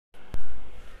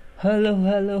Hello,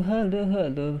 hello, hello,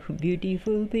 hello,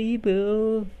 beautiful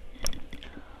people.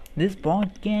 This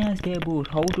podcast about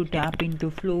how to tap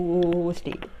into flow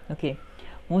state. Okay,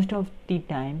 most of the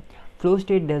time, flow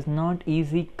state does not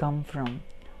easily come from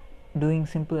doing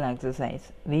simple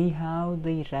exercise. We have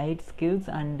the right skills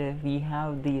and we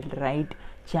have the right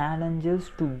challenges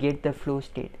to get the flow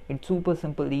state. It's super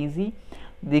simple, easy.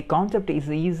 The concept is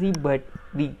easy, but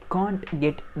we can't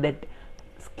get that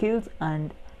skills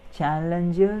and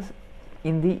challenges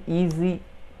in the easy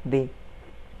way.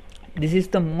 This is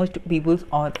the most people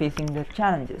are facing the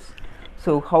challenges.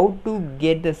 So how to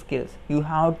get the skills? You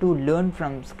have to learn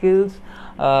from skills,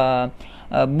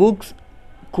 books,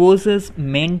 courses,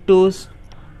 mentors,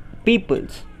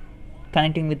 peoples,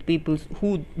 connecting with people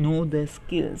who know the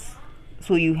skills.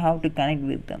 So you have to connect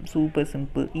with them. Super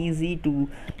simple, easy to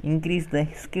increase the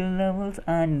skill levels.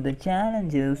 And the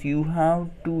challenges, you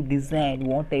have to decide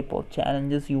what type of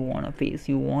challenges you want to face.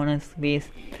 You want to face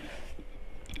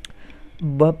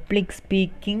public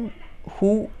speaking,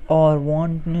 who are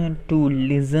wanted to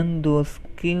listen those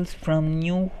skills from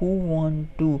you, who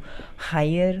want to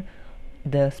hire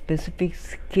the specific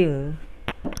skill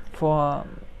for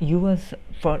yours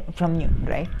from you,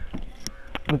 right?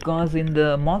 Because in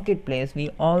the marketplace we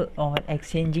all are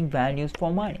exchanging values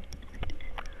for money,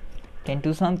 10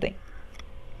 to something,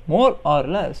 more or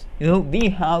less. We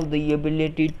have the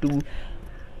ability to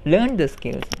learn the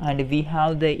skills and we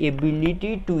have the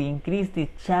ability to increase the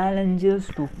challenges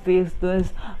to face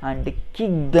this and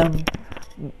kick them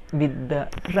with the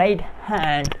right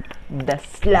hand, the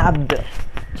slap the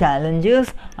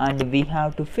challenges, and we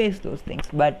have to face those things.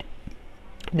 But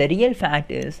the real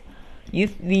fact is,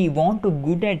 if we want to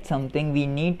good at something, we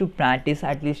need to practice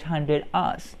at least 100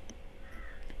 hours.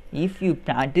 If you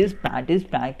practice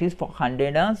for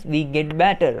 100 hours, we get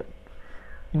better.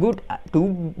 Good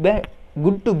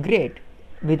to great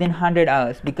within 100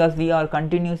 hours, because we are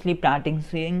continuously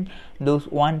practicing those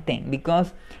one thing,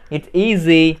 because it's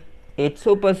easy, it's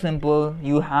super simple.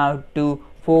 You have to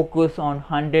focus on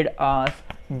 100 hours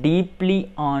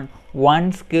deeply on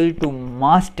one skill to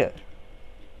master,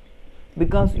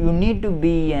 because you need to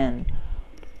be an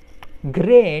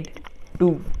great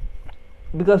to,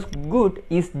 because good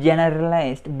is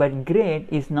generalized but great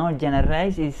is not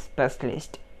generalized, is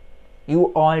specialist.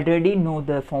 You already know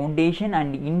the foundation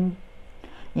and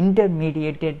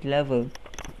intermediate level,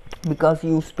 because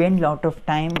you spend lot of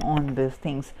time on these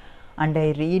things. And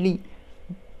I really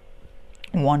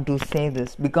want to say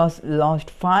this, because last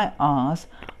 5 hours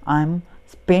I'm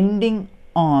spending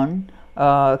on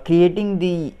creating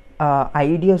the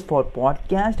ideas for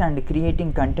podcast and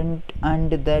creating content,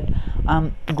 and that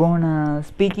I'm gonna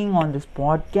speaking on this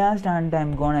podcast and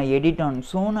I'm gonna edit on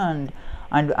soon, and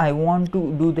I want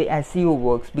to do the SEO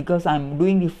works, because I'm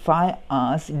doing the 5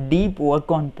 hours deep work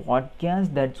on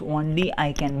podcast. That's only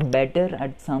I can better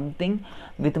at something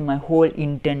with my whole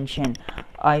intention.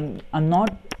 I'm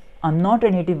not a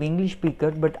native English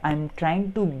speaker, but I'm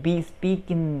trying to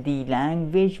speak in the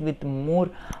language with more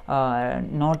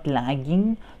not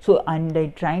lagging. So, and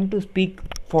I'm trying to speak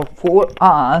for 4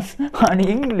 hours on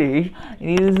English.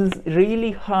 This is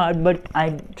really hard, but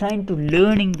I'm trying to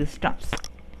learning the stuffs.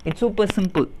 It's super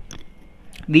simple.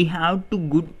 We want to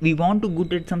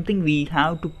good at something, we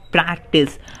have to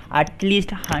practice at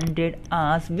least 100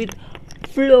 hours with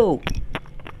flow.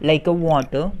 Like a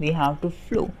water, we have to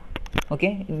flow.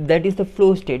 Okay, that is the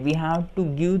flow state. We have to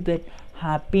give that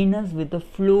happiness with the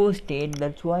flow state.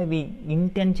 That's why we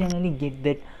intentionally get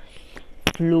that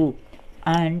flow.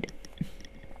 And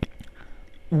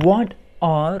what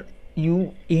are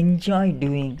you enjoy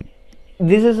doing?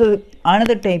 This is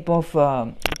another type of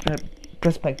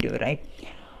perspective, right?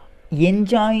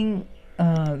 Enjoying,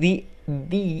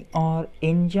 we are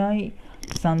enjoy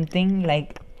something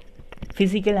like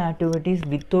physical activities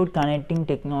without connecting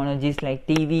technologies like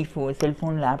TV, cell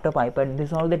phone, laptop, iPad.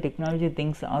 This all the technology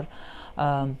things are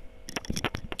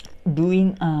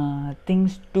doing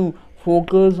things to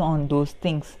focus on those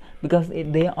things, because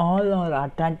they all are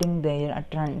attracting their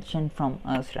attention from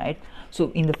us, right?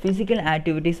 So in the physical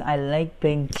activities, I like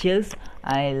playing chess,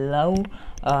 I love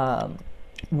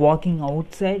walking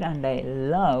outside, and I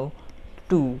love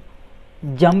to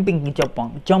jump.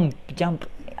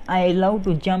 I love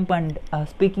to jump and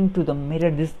speaking to the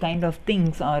mirror. This kind of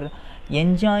things are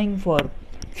enjoying for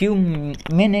few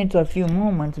minutes or few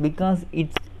moments, because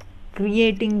it's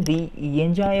creating the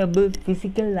enjoyable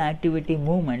physical activity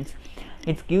moments.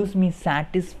 It gives me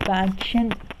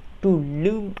satisfaction to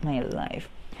live my life,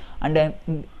 and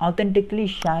I'm authentically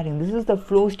sharing. This is the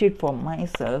flow state for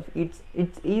myself. It's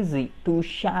easy to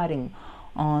sharing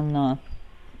on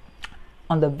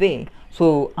on the way.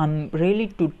 So I'm really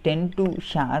to tend to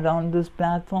share on this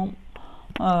platform,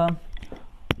 and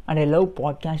I love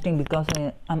podcasting because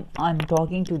I'm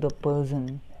talking to the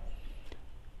person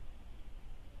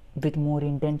with more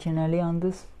intentionally on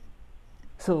this.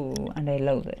 So, and I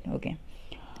love that. Okay,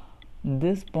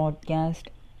 this podcast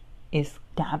is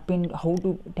how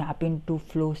to tap into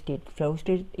flow state. Flow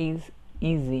state is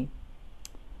easy.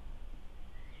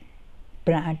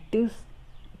 Practice,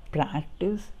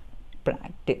 practice,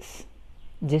 practice.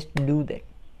 Just do that.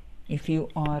 If you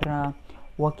are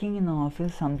working in an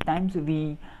office, sometimes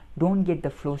we don't get the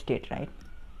flow state, right?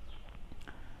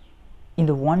 In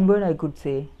the one word I could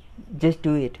say, just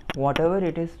do it. Whatever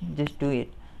it is, just do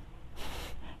it.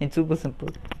 It's super simple.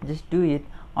 Just do it.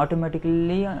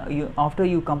 Automatically, after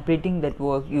you completing that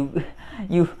work,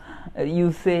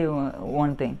 you say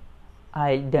one thing: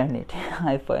 I done it.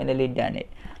 I finally done it.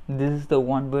 This is the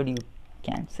one word you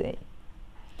can say.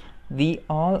 We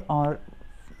all are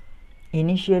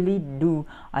initially do.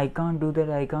 I can't do that.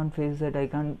 I can't face that. I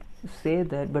can't say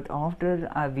that. But after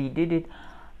we did it,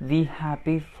 we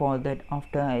happy for that.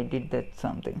 After I did that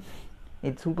something.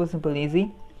 It's super simple,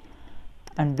 easy.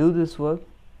 And do this work.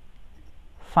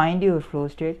 Find your flow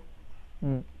state.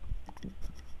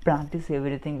 Practice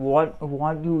everything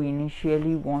what you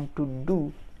initially want to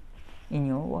do in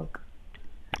your work.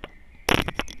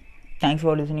 Thanks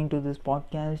for listening to this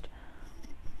podcast.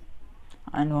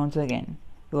 And once again,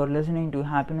 you are listening to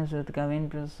Happiness with Kavin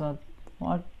Prasad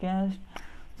podcast.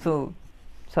 So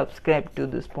subscribe to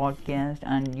this podcast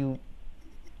and you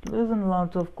listen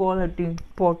lots of quality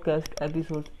podcast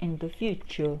episodes in the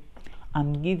future.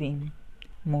 I'm giving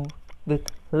more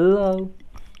with love,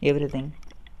 everything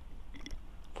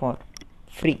for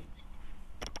free.